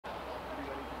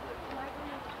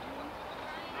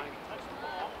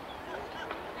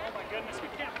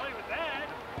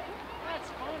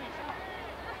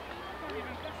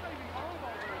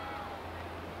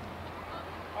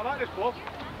this ball.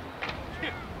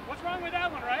 What's wrong with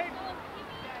that one, right?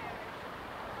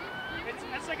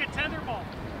 That's like a tether ball.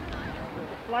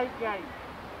 It's a flight game.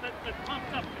 The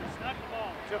pumped up, it's not the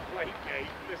ball. It's a flight game.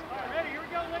 All right, ready? Here we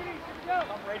go, ladies. Here we go.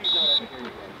 Tom Brady's not over here.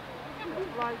 It's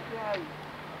a flight game.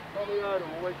 Tommy Idol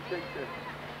always thinks this.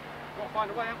 We'll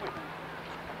find a way, haven't we?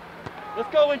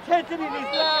 Let's go intensity these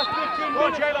last 15 minutes. Go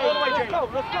on, Jayla, all the way, Jayla.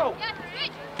 Let's go.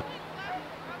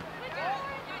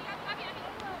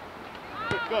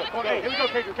 Good. Come on, here we go,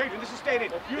 Cadron. Cadron, this is staying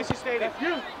in. This is staying in. That's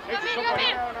you.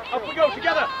 Up we go,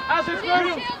 together. As is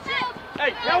moving.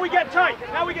 Hey, now we get tight.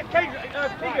 Now we get Cadron,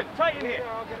 Keegan, tight in here.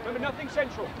 Remember, nothing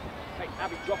central. Hey,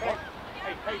 Abby, drop on.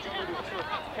 Hey, Cadron,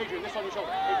 Cadron, this on your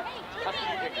shoulder. That's what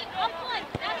you think.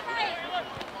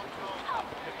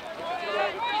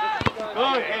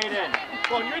 Good, Aiden.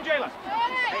 Go on, you're in Jayla.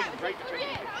 Aiden, great defense.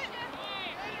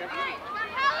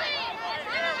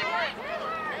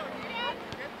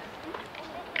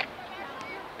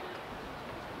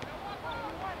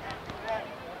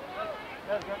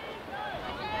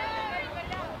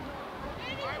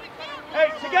 Hey,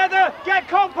 together, get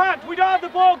compact. We don't have the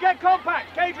ball, get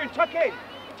compact. Cadron, tuck in.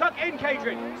 Tuck in,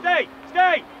 Cadron. Stay,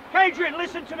 stay. Cadron,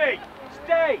 listen to me.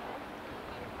 Stay.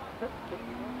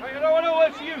 I don't know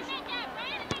what to use.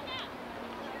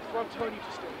 I want Tony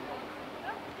to stay.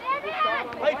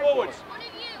 Play forwards.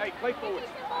 Hey, play forwards.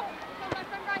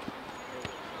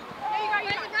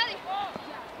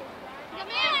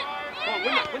 Come on,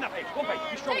 win that page. Go on, page.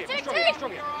 Be strong here, be strong here, be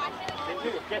strong here.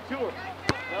 Get to her.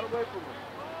 Not away from her.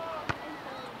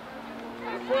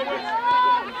 Forwards.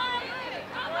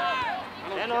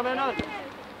 Man on.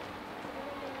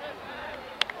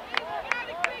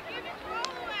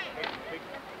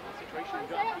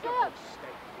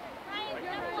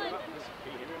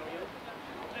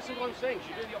 Listen to what I'm saying,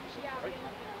 she did the opposite, right?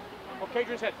 Oh,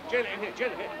 Cadron's head. Jayla in here,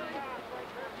 Jayla here.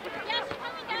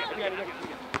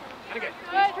 Again.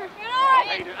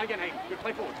 Hayden, again, Hayden. Good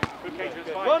play forward. Good, Cadron,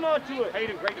 fine. Run on to it.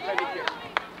 Hayden, great defending kick.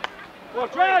 Go on,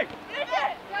 drive!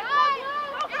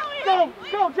 Go,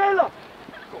 Jayla.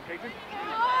 Go on, Cadron.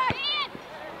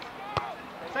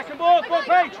 Second ball, go on,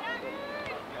 Paige.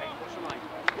 Hey, what's the line?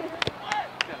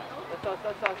 That's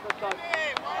us.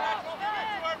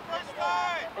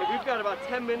 Hey, we've got about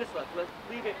 10 minutes left. Let's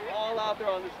leave it all out there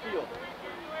on this field.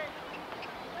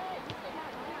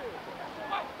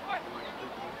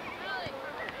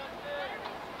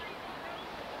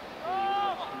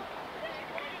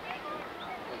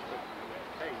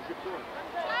 Hey, good throw.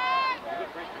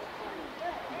 Good practice.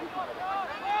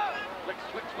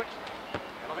 Switch.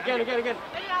 Again.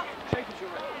 Shape it, you're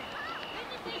right.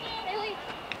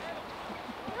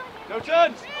 No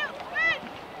turns.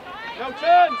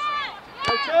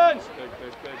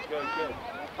 Good.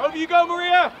 Over you go,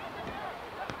 Maria.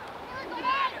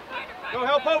 Go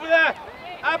help over there.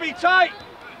 Abby, tight.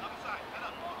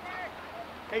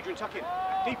 Adrian, tuck in.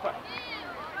 Deeper.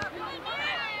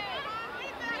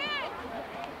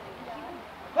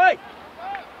 Play.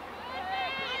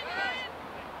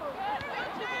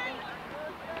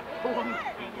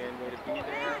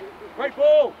 Great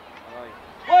ball.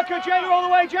 Work her, Jayla, all the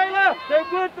way, Jayla. Stay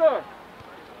with her.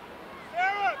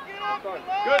 Sarah, get up.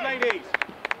 Good, ladies.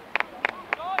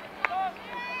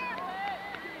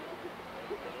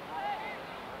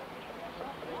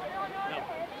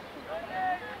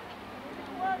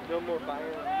 No more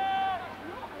fire.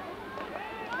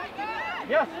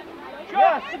 Yes.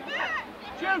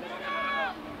 Shoot.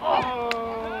 Oh.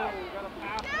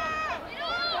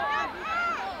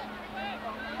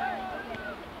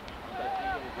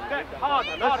 Hard.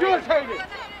 Let's do it, Hayden.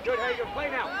 Good, Hayden. Play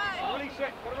now. Release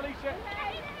it. Gotta release it.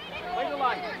 Play the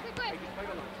line.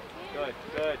 Good.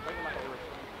 Play the line.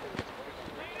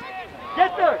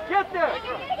 Get there.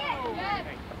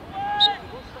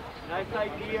 Nice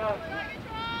idea.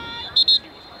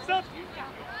 Stop.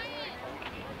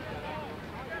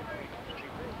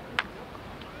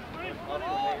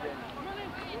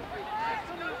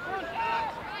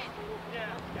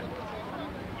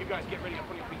 You guys get ready. I'm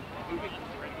putting your feet. Move it.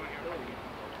 Ready, go here.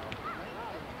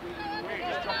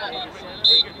 Just drop off.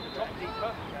 There you go. Drop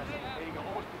deeper. There you go.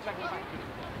 Always protect the back.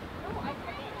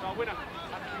 It's our winner.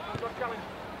 Good challenge.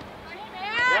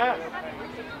 Yeah.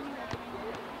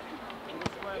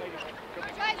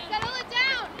 Guys, settle it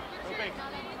down. Go big.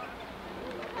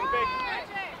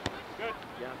 Good.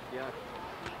 Yeah.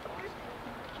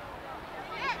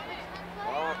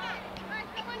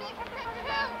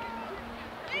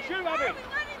 Shoot, Abby.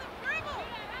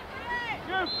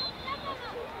 Shoot.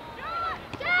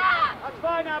 That's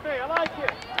fine, Abby. I like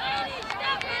it.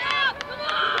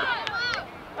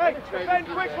 Hey, defend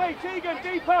quickly. Tegan,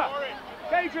 deeper.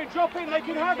 Adrian, drop in. They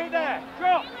can have it there.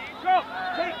 Drop. Drop.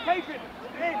 Take Catherine.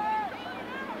 In.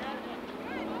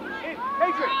 In.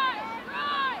 Catherine.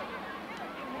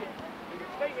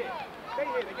 Stay here. Stay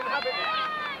here. They're going to have it there.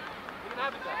 They're going to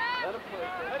have it there. Let him play.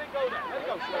 Let it go there. Let it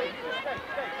go. Stay. Stay.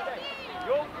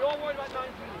 You're worried about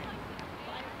 19 here.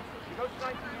 You go to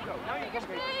 19, you go. Now you come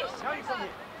here. Now you come here.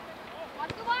 Watch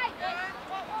the white. You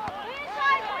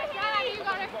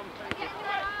got it.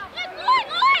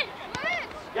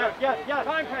 Yeah.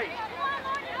 Time pace.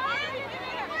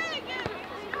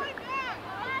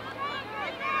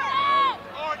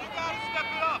 Lord, you gotta step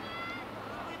it up.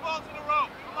 3 balls in a row.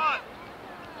 Come on.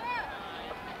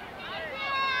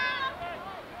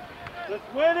 Let's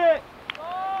win it.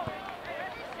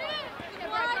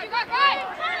 You got right.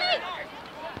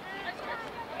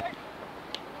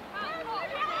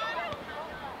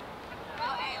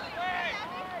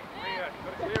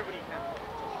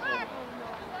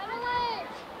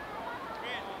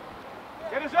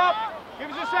 Get us up. Give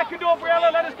us a second,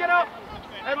 Briella. Let us get up.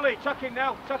 Emily, tuck in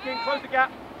now. Tuck in. Close the gap.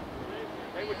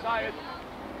 Okay, we're tired.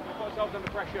 We've put ourselves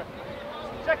under pressure.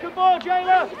 Second ball,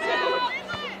 Jayla.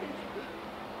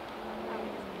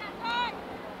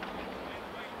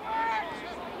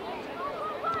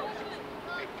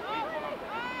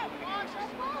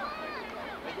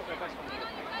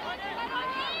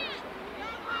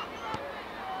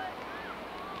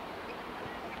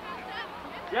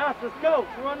 Yes, let's go.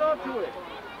 Run onto it.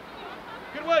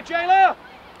 Good work, Jayla.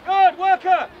 Good,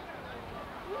 worker.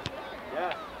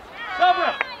 Yeah.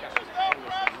 Sabra.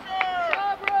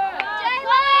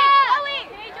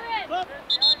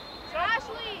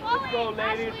 Let's go,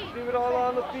 ladies. Let's leave it all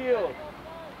on the field.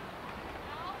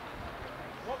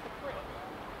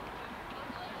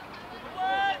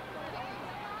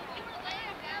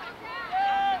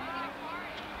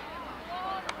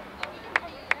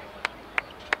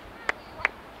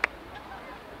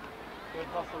 Good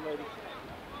hustle, ladies.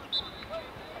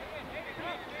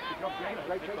 Good job, Jayla.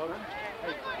 Great job, man.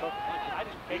 Hey, I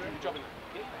didn't make the job.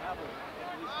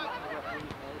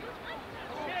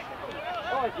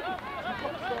 Oh, you've got to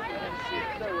start with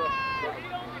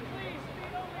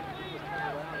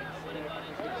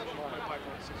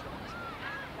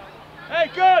Hey,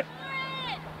 good.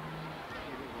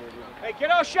 Hey,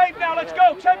 get our shape now. Let's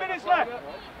go. 10 minutes left.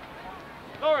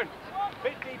 Lauren, a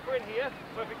bit deeper in here.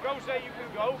 So if it goes there, you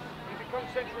can go. If it comes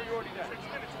central, you're already there. 6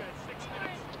 minutes, man. 6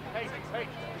 minutes. Hey,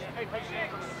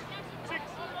 6.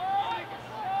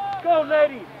 Go,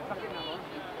 ladies.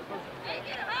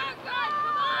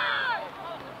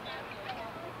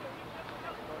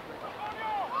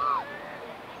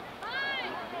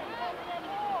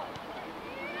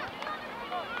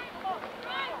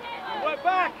 Work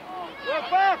back. Work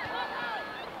back.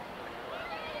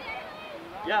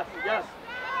 Yes, yes.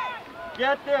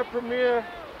 Get there, Premier.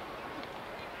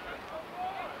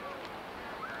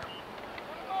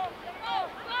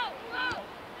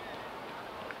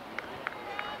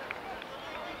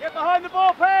 Get behind the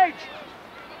ball, Paige.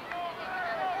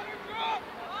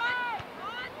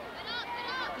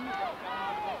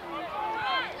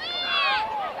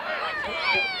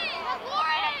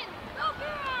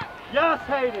 Yes,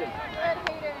 Hayden.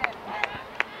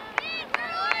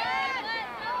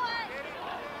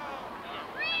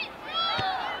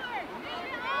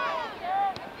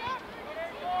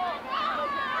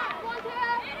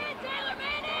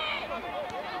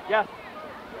 Yes.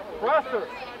 Press her.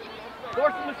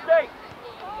 Force a mistake.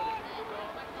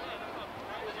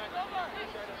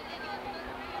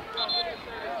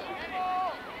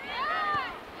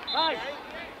 Nice.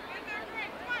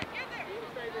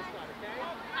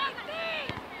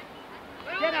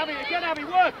 Again, Abby,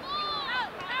 work.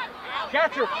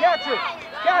 Catch her, catch her,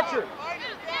 catch her.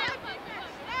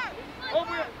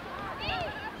 Over it.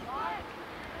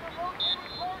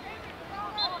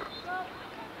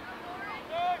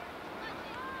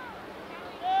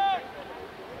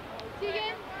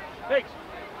 Thanks.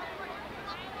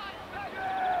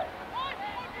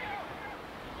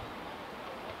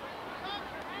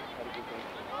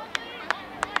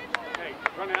 Hey,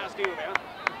 running out of steel there.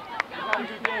 Have a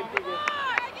good game, Keegan.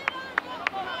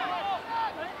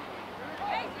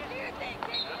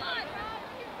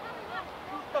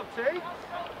 Up, T.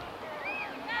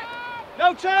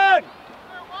 No turn.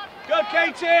 Good,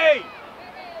 KT.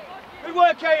 Good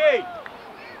work, KE.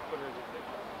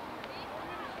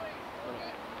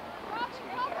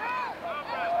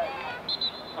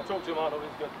 I talked to him, Arnold.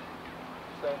 He's good.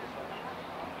 Stay in the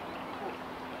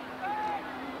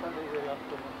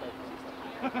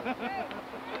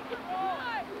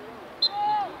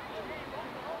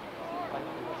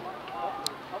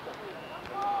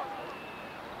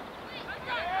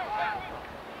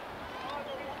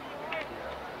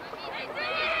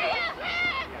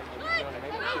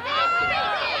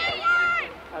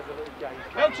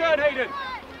turn, Hayden.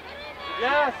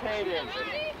 Yes, Hayden.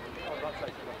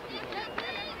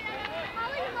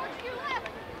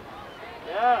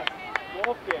 Yes,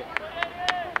 walk it.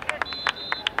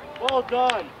 Well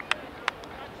done.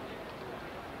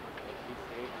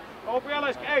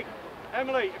 Gabriel, hey,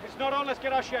 Emily, if it's not on, let's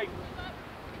get our shape.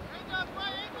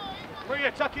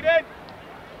 Maria, tuck it in.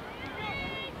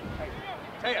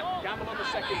 Taya, gamble on the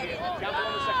second here. Gamble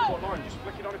on the second ball. Lauren, just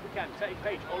flick it on if we can. Take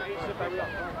Paige. All it needs is a flick on.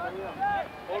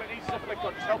 All it needs is a flick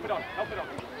on. Just help it on. Help it on.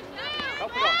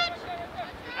 Help it on.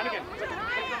 And again. Flick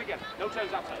it again. No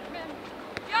turns outside.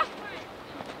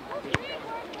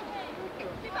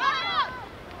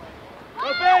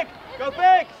 Go big! Go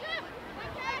big!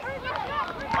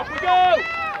 Up we go!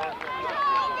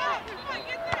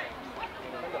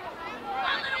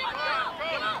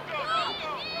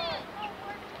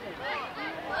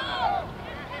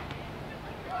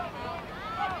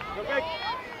 Go big.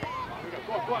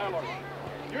 Go on, Lauren.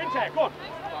 You're in tag, go on.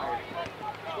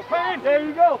 Go pen, there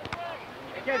you go.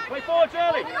 Again, play forwards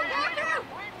early.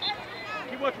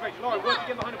 Keep working, Rachel. Lauren, work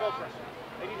again behind the ball press.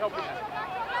 They need help with that.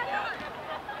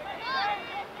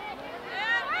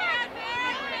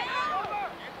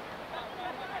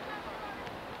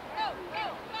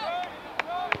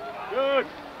 Good.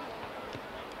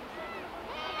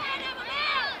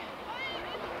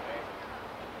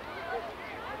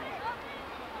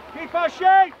 Keep our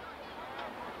shape.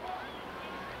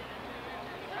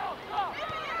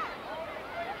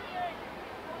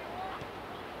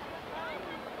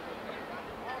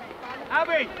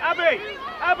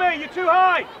 Abby, you're too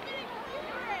high.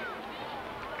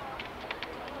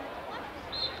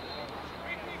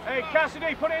 Hey,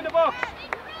 Cassidy, put it in the box.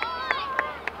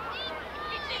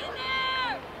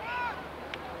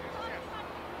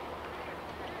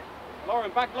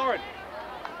 Lauren, back Lauren.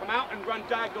 Come out and run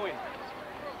diagonal in.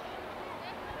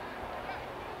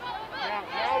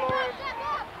 Now, Lauren.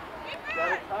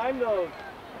 Gotta time those.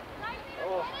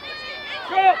 Oh.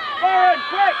 Go, Lauren,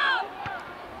 quick!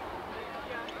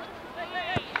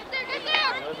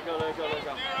 Let it go. On the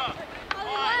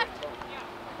left.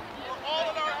 We're all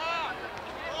in our half.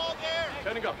 We're all there.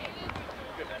 Turn and go.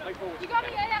 Good. Play forward. You got me,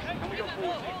 yeah. And we go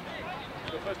forward.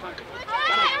 The first time.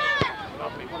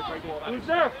 Lovely. What a great ball that is. Who's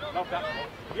there? Love that.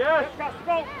 Yes. Gus,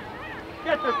 go.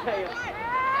 Get the tail.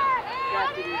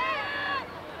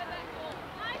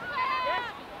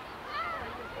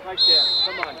 Right there.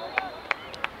 Come on.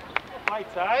 Right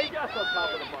side. Just on top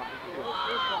of the box.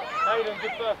 Hayden,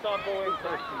 good first on ball in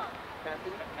safety.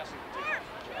 Cassidy.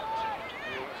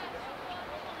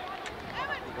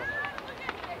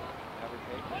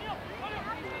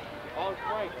 On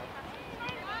straight.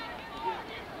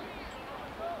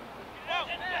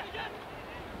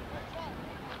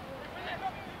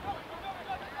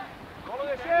 Follow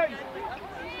this in.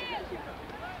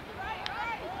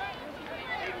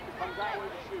 Comes out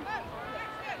with the shoot.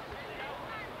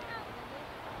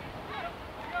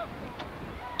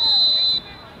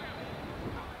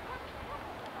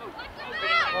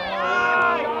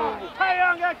 Hey,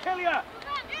 I'm gonna kill you.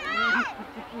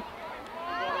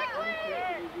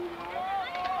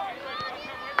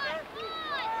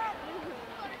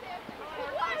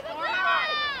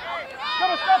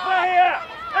 Gotta stop her here.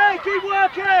 Hey, keep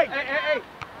working. Hey.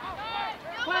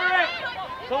 Clear it.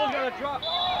 Someone's gonna drop.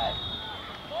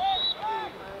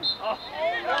 Oh,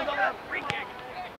 that was a free kick.